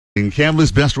In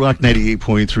Kamloops, Best Rock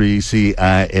 98.3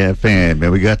 CIFM.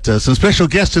 And we got some special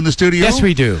guests in the studio. Yes,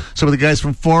 we do. Some of the guys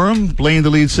from Forum. Blaine,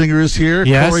 the lead singer, is here.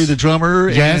 Yes. Cory, the drummer.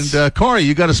 Yes. And Cory,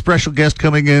 you got a special guest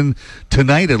coming in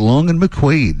tonight at Long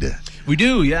McQuade. We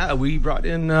do, yeah. We brought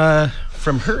in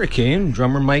from Hurricane,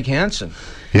 drummer Mike Hansen.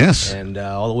 Yes. And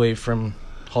all the way from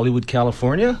Hollywood,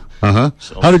 California. Uh-huh.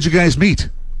 So, how did you guys meet?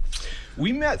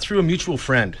 We met through a mutual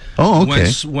friend. Oh,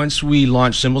 okay. Once we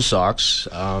launched Cymbal Sox,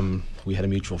 we had a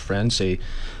mutual friend say...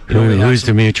 Who's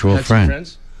the mutual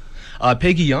friend?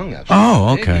 Peggy Young, actually.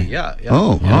 Oh, okay. Peggy, yeah.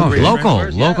 Oh,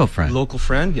 local friend. Local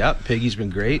friend, yeah. Peggy's been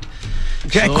great.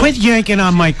 So, quit yanking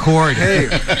on my cord. Hey,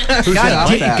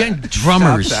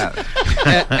 drummers.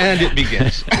 And it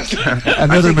begins.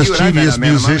 Another mischievous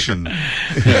musician.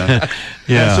 Yeah.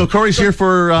 Yeah. So Cory's here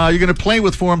for, you're going to play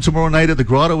with Forum tomorrow night at the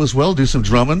Grotto as well, do some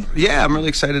drumming. Yeah, I'm really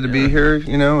excited to be here,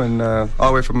 you know, and all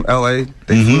the way from L.A.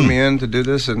 They flew me in to do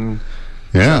this, and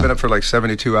I've been up for like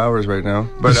 72 hours right now.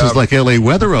 But this is like L.A.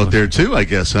 weather out there too, I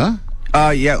guess, huh?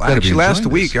 Yeah, actually last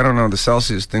week, I don't know the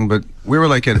Celsius thing, but we were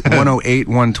like at 108,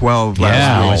 112 last week.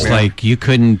 Yeah, it was like you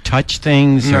couldn't touch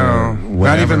things. No, or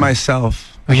not even myself.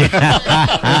 Yeah.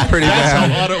 It's pretty bad. That's how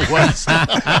hot it was.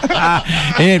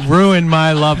 It ruined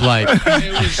my love life.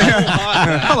 It was so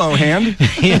hot. Hello, hand.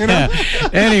 Yeah. You know?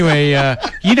 Anyway,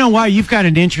 you know why? You've got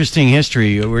an interesting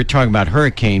history. We're talking about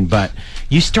Hurricane, but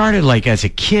you started like as a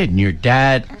kid, and your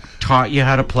dad taught you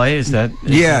how to play. Is that?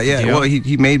 Yeah. Well,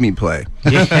 he made me play.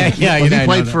 Yeah. Well, he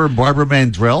played for Barbara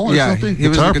Mandrell or something? He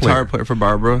was a guitar player for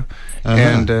Barbara.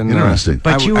 And interesting.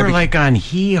 But you were like on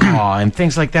Hee Haw and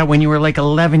things like that when you were like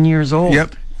 11 years old.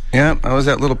 Yep. Yeah, I was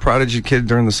that little prodigy kid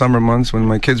during the summer months when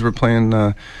my kids were playing,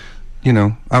 you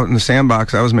know, out in the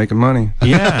sandbox. I was making money.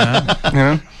 Yeah. You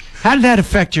know? How did that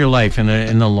affect your life in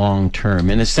the long term?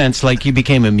 In a sense, like you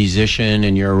became a musician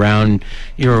and you're around,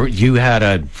 you had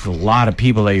a lot of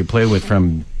people that you played with,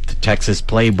 from the Texas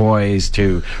Playboys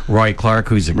to Roy Clark,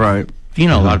 who's a right. You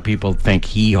know, a lot of people think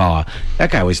Hee Haw.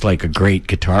 That guy was like a great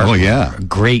guitar player. Yeah.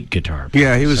 Great guitar player.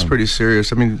 Yeah, he was pretty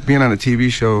serious. I mean, being on a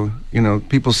TV show, you know,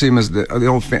 people see him as the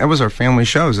old... that was our family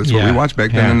shows. That's what we watched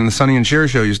back then. And the Sonny and Cher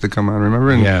show used to come on,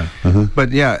 remember? And, yeah.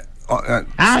 But, yeah... I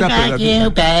got you,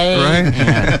 babe. Right?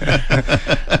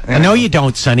 Yeah. No, you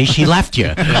don't, Sonny. She left you.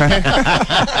 No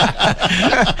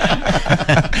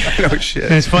shit.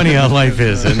 It's funny how life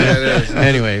is, isn't it? Yeah, it is.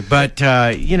 Anyway, but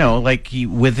you know, like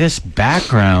with this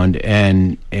background,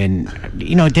 and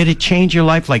you know, did it change your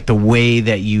life? Like the way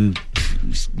that you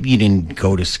didn't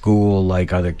go to school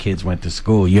like other kids went to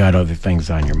school. You had other things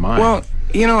on your mind. Well,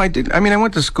 you know, I did. I mean, I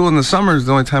went to school in the summers.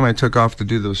 The only time I took off to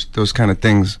do those kind of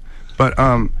things. But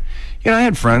you know, I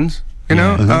had friends, you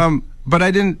know, but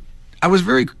I didn't. I was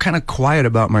very kind of quiet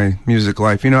about my music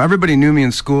life. You know, everybody knew me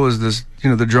in school as this, you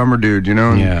know, the drummer dude, you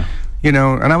know. And, you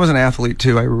know, and I was an athlete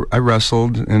too. I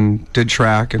wrestled and did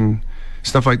track and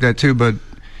stuff like that too. But,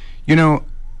 you know,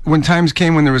 when times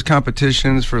came when there was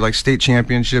competitions for like state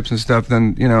championships and stuff,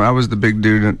 then, you know, I was the big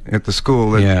dude at the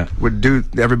school that would do.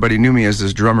 Everybody knew me as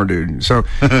this drummer dude. So,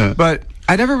 but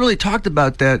I never really talked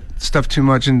about that stuff too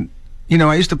much. And, you know,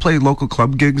 I used to play local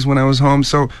club gigs when I was home.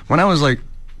 So when I was like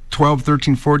 12,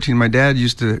 13, 14, my dad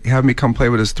used to have me come play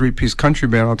with his 3-piece country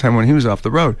band all the time when he was off the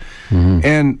road.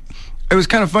 And it was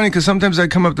kind of funny because sometimes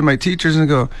I'd come up to my teachers and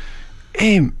go,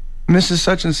 hey, Mrs.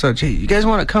 Such and Such, hey, you guys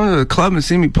want to come to the club and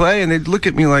see me play? And they'd look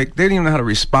at me like they didn't even know how to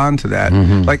respond to that.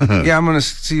 Like, yeah, I'm going to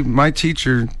see my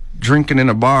teacher drinking in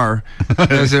a bar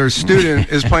as their student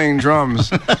is playing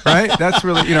drums, right? That's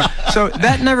really, you know, so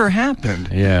that never happened.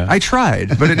 Yeah, I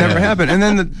tried, but it never happened. And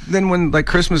then when like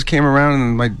Christmas came around,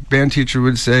 and my band teacher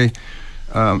would say,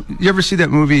 "You ever see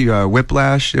that movie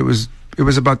Whiplash?" It was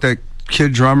about that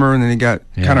kid drummer, and then he got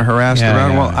kind of harassed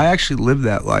around. Well, I actually lived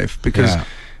that life because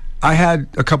I had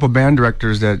a couple band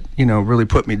directors that, you know, really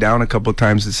put me down a couple of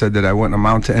times that said that I wouldn't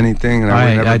amount to anything. And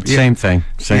I would never, same thing.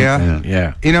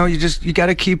 Yeah. You know, you got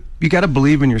to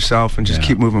believe in yourself and just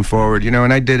keep moving forward, you know,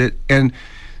 and I did it. And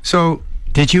so.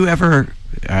 Did you ever,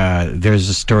 there's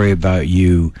a story about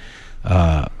you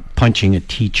punching a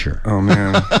teacher. Oh,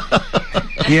 man.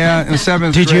 Yeah, in 7th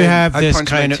grade, did you have this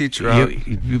kind of teacher out.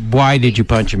 Why did you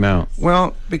punch him out?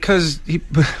 Well, because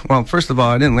well, first of all,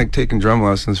 I didn't like taking drum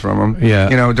lessons from him. Yeah.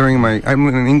 You know, I'm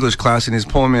in an English class and he's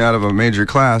pulling me out of a major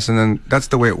class, and then that's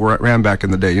the way it ran back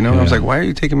in the day. You know, I was like, why are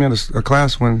you taking me out of a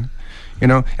class when, you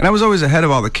know? And I was always ahead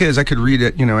of all the kids. I could read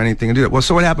it, you know, anything and do it. Well,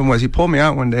 so what happened was he pulled me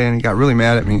out one day and he got really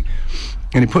mad at me,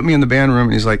 and he put me in the band room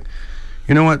and he's like,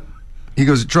 you know what? He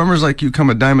goes, drummers like you come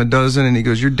a dime a dozen, and he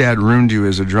goes, your dad ruined you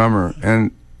as a drummer. And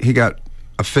he got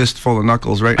a fist full of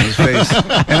knuckles right in his face.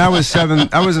 And I was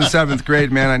in 7th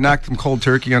grade, man. I knocked him cold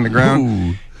turkey on the ground.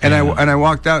 Ooh. And I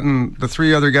walked out, and the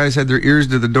 3 other guys had their ears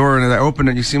to the door, and I opened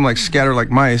it, and you seemed like scattered like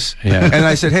mice. Yeah. And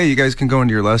I said, hey, you guys can go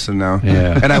into your lesson now.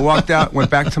 Yeah. And I walked out,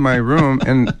 went back to my room,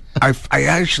 and I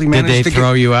actually managed Did they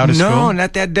throw you out of school? No,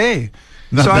 not that day.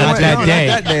 Not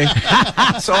that day.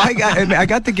 So I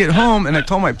got to get home, and I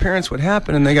told my parents what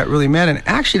happened, and they got really mad. And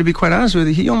actually, to be quite honest with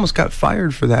you, he almost got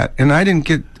fired for that, and I didn't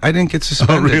get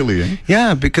suspended. Oh, really? Eh?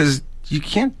 Yeah, because you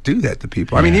can't do that to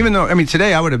people. I mean, even though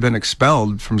today I would have been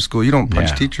expelled from school. You don't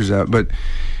punch teachers out, but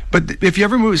if you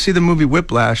ever see the movie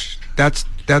Whiplash, that's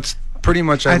pretty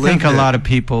much. I think a lot of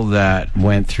people that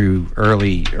went through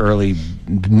early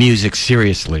music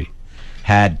seriously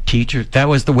had teachers. That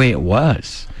was the way it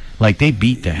was. Like, they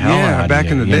beat the hell out of you. Back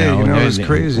in the day, it was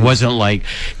crazy. It wasn't like,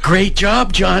 great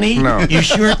job, Johnny. No. You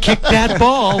sure kicked that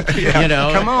ball.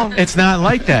 Come on. It's not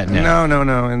like that now.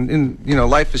 No. And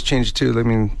life has changed, too. I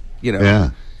mean,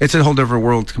 it's a whole different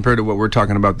world compared to what we're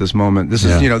talking about this moment. This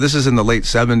is, this is in the late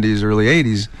 70s, early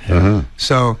 80s.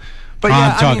 So... But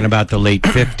I'm talking about the late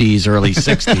 50s, early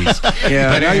 60s.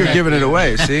 Yeah, now you're giving it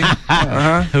away, see?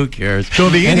 Who cares? So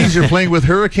in the 80s, you're playing with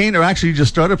Hurricane, or actually you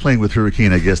just started playing with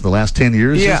Hurricane, I guess, the last 10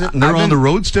 years, is it? And they're on the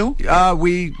road still?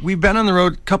 We've been on the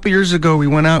road. A couple years ago, we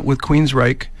went out with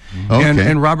Queensryche,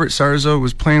 and Robert Sarzo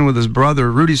was playing with his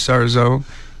brother, Rudy Sarzo,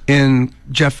 in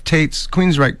Jeff Tate's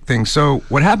Queensryche thing. So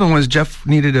what happened was Jeff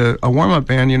needed a warm-up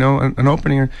band, an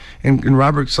opener, and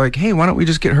Robert's like, hey, why don't we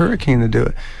just get Hurricane to do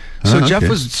it? So Jeff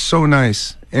was so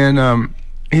nice, and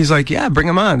he's like, yeah, bring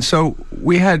him on. So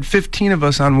we had 15 of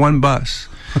us on one bus.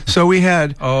 So we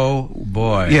had... Oh,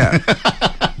 boy. Yeah.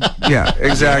 Yeah,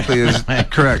 exactly, is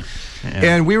correct. Yeah.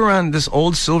 And we were on this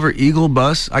old Silver Eagle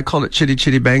bus. I called it Chitty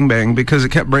Chitty Bang Bang because it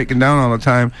kept breaking down all the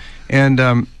time.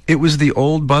 And it was the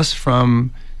old bus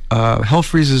from Hell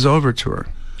Freezes Over tour.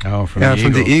 Oh, from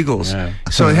the Eagles. Yeah.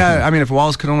 So it had, if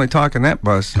Walls could only talk in that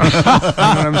bus. You know what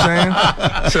I'm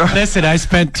saying? So, listen, I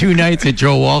spent 2 nights at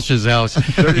Joe Walsh's house.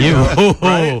 That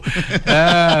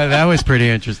was pretty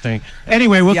interesting.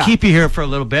 Anyway, we'll keep you here for a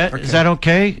little bit. Okay. Is that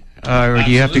okay? Or do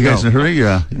you have to you go? guys in a hurry?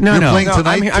 No.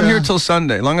 Tonight, I'm here till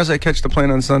Sunday. As long as I catch the plane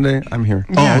on Sunday, I'm here.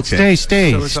 Yeah, okay.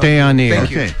 Stay on the air.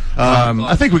 Okay.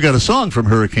 I think we got a song from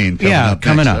Hurricane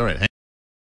coming up. All right.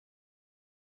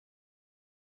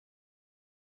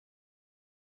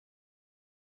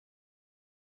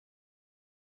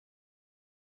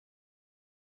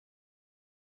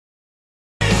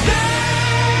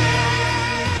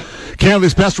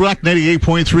 Canada's Best Rock,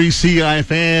 98.3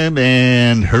 CIFM,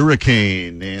 and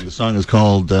Hurricane. And the song is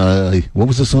called, what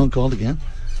was the song called again?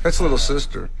 That's Little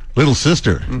Sister. Little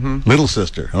Sister. Little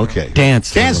Sister. Okay.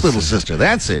 Dance Little Sister.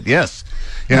 That's it. Yes.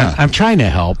 Yeah. I'm trying to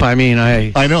help. I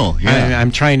know. Yeah.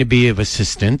 I'm trying to be of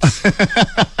assistance.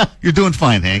 You're doing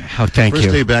fine, Hank. Oh, thank you.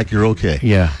 First day back, you're okay.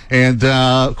 Yeah. And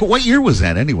what year was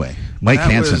that anyway? Mike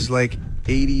Hansen. That was like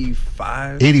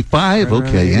 85. 85?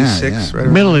 Okay, 86, yeah. Right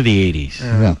middle of the 80s.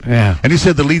 Yeah. And you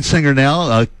said the lead singer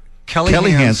now,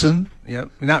 Kelly Hansen. Yep.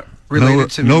 Not related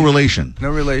to me. No relation.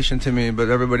 No relation to me, but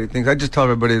everybody thinks. I just tell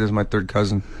everybody this is my third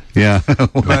cousin. Yeah.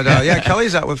 But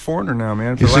Kelly's out with Foreigner now,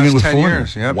 man. For He's the last with 10 Foreigner.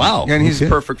 years. Yep. Wow. And he's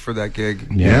perfect for that gig.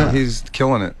 Yeah. He's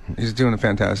killing it. He's doing a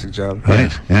fantastic job.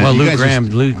 Right. Yeah. Well,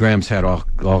 Lou Graham's had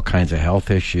all kinds of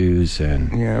health issues,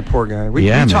 and poor guy. We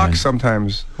talk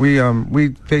sometimes. We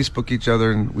Facebook each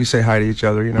other and we say hi to each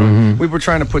other. We were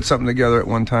trying to put something together at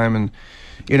one time, and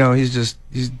he's just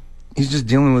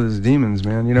dealing with his demons,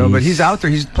 man. But he's out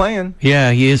there. He's playing.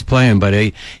 Yeah, he is playing,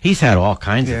 but he's had all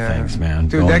kinds of things, man.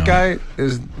 Dude, that guy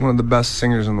is one of the best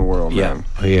singers in the world. Man.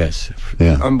 He is.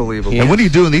 Yeah, unbelievable. And what are you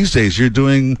doing these days? You're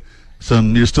doing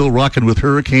some. You're still rocking with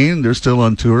Hurricane. They're still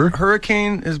on tour.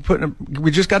 Hurricane is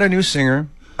we just got a new singer.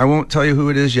 I won't tell you who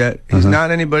it is yet. He's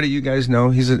not anybody you guys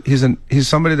know. He's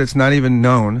somebody that's not even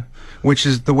known, which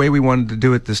is the way we wanted to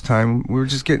do it this time. We were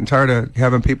just getting tired of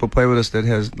having people play with us that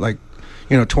has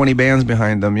 20 bands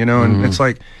behind them, and it's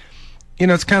like,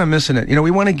 it's kind of missing it.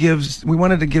 We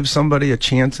wanted to give somebody a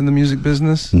chance in the music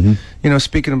business.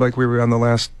 Speaking of, like we were on the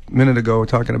last minute ago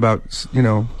talking about,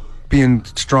 being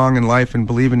strong in life and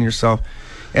believing in yourself.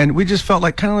 And we just felt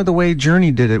like kind of like the way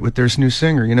Journey did it with their new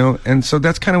singer, and so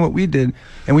that's kind of what we did.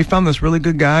 And we found this really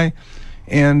good guy,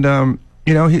 and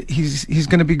he's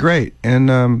going to be great.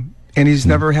 And he's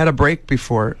never had a break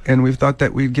before, and we thought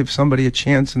that we'd give somebody a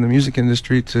chance in the music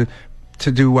industry to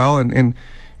do well and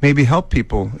maybe help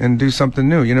people and do something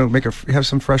new. Have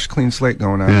some fresh, clean slate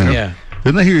going on. Yeah.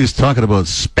 Didn't I hear you talking about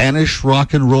Spanish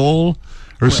rock and roll?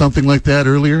 or something like that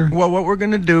earlier? Well, what we're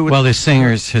going to do with... Well, the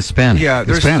singer's Hispanic. Yeah,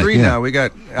 there's Hispanic, three yeah. now. We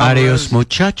got... Adios,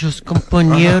 muchachos,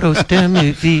 compañeros de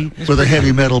mi vida. With a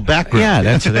heavy metal background. Yeah,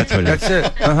 that's what it is. That's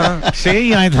it. Uh-huh.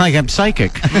 See, I'm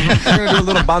psychic. We're going to do a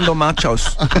little bando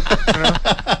machos. You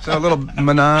know? So a little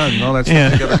mana and all that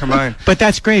stuff together combined. But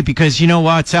that's great because you know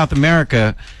what? South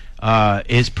America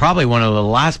is probably one of the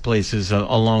last places,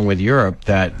 along with Europe,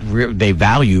 that they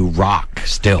value rock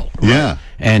still. Right? Yeah.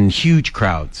 And huge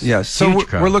crowds. Yes. So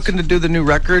we're looking to do the new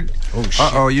record. Oh, shit.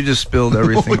 Uh-oh, you just spilled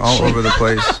everything all over the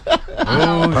place.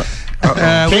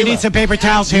 We need some paper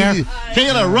towels here.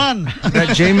 Kayla, run!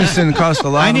 That Jameson cost a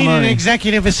lot of money. I need an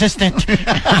executive assistant.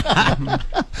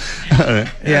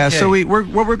 Yeah, so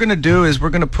what we're going to do is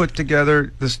we're going to put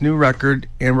together this new record,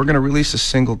 and we're going to release a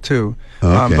single, too.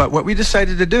 Okay. But what we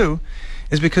decided to do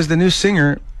is because the new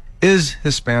singer is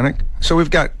Hispanic, so we've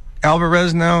got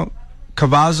Alvarez now,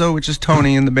 Cavazo, which is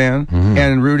Tony in the band,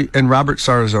 and Rudy and Robert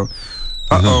Sarzo.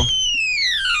 Uh-oh.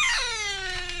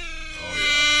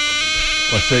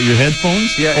 What's that, your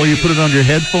headphones? Yeah. Oh, you put it on your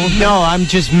headphones? No, I'm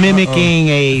just mimicking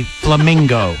a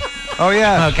flamingo. Oh,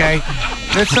 yeah. Okay.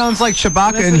 That sounds like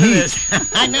Chewbacca and Heat.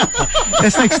 I know.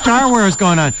 It's like Star Wars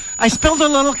going on. I spilled a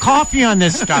little coffee on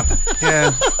this stuff.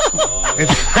 Yeah.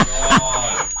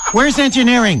 Where's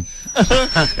engineering?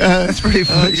 That's pretty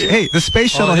funny. Hey, the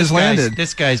space shuttle has landed.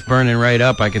 This guy's burning right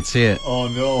up. I can see it. Oh,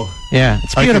 no. Yeah,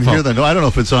 it's I beautiful. can hear that. No, I don't know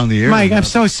if it's on the air. Mike, I'm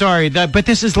so sorry, but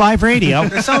this is live radio.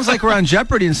 It sounds like we're on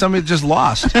Jeopardy and somebody just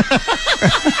lost.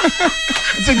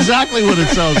 That's exactly what it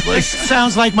sounds like. It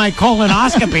sounds like my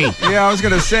colonoscopy. Yeah, I was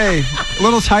going to say. A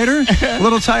little tighter? A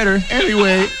little tighter.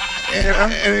 Anyway.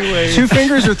 2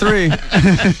 fingers or 3?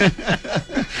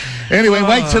 Anyway,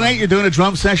 Mike, tonight you're doing a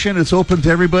drum session. It's open to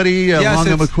everybody. Yes,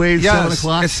 Long McQuade, 7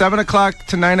 o'clock. It's 7 o'clock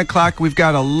to 9 o'clock. We've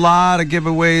got a lot of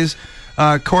giveaways.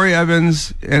 Cory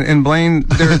Evans and Blaine,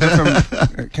 they're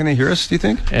from... Can they hear us, do you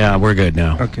think? Yeah, we're good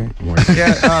now. Okay.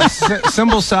 Yeah,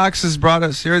 Cymbal Sox has brought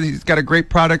us here. He's got a great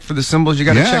product for the cymbals. You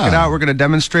got to check it out. We're going to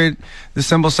demonstrate the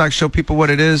Cymbal Sox, show people what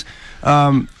it is.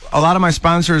 A lot of my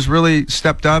sponsors really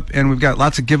stepped up, and we've got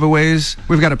lots of giveaways.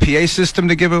 We've got a PA system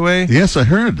to give away. Yes, I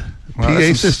heard. Wow,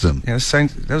 PA system. Yeah,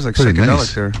 that was like pretty psychedelic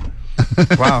nice. there.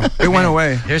 Wow, it went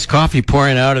away. There's coffee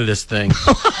pouring out of this thing.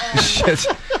 Shit.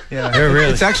 Yeah, really.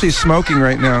 It's actually smoking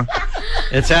right now.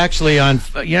 It's actually on.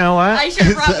 You know what? I should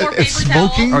have brought more paper It's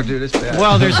smoking? towels. Oh, dude, it's bad.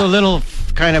 Well, there's a little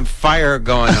kind of fire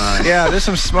going on. Yeah, there's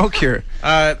some smoke here.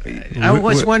 I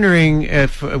was wondering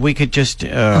if we could just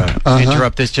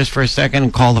interrupt this just for a second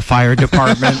and call the fire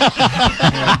department.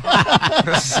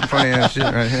 This is some funny ass shit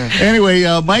right here. Anyway,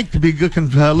 Mike, to be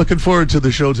looking forward to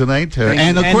the show tonight.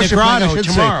 And of And course, the you're playing, I Grotto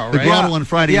should tomorrow, say, the right? Grotto on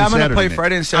Friday Yeah, and I'm Saturday. going to play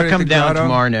Friday and Saturday. I'll come at the down Grotto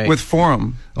tomorrow night. with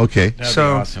Forum. Okay. That'd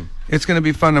So be awesome. it's going to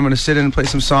be fun. I'm going to sit in and play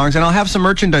some songs, and I'll have some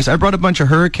merchandise. I brought a bunch of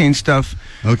Hurricane stuff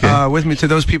with me to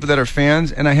those people that are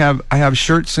fans, and I have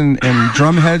shirts and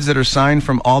drum heads that are signed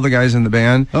from all the guys in the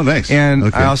band. Oh, nice.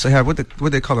 And I also have what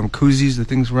they call them, koozies, the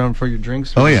things around for your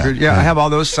drinks. Oh, yeah. Yeah, I have all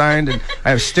those signed, and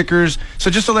I have stickers.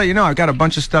 So just to let you know, I've got a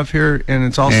bunch of stuff here, and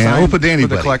it's all And signed open to anybody.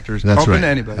 for the collectors. That's open right. to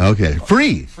anybody. Okay.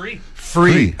 Free.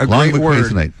 Free. A Long great McQuade word.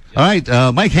 tonight. All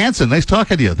right, Mike Hansen, nice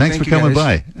talking to you. Thanks Thank for you, coming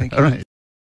guys. by. Thank you. All right.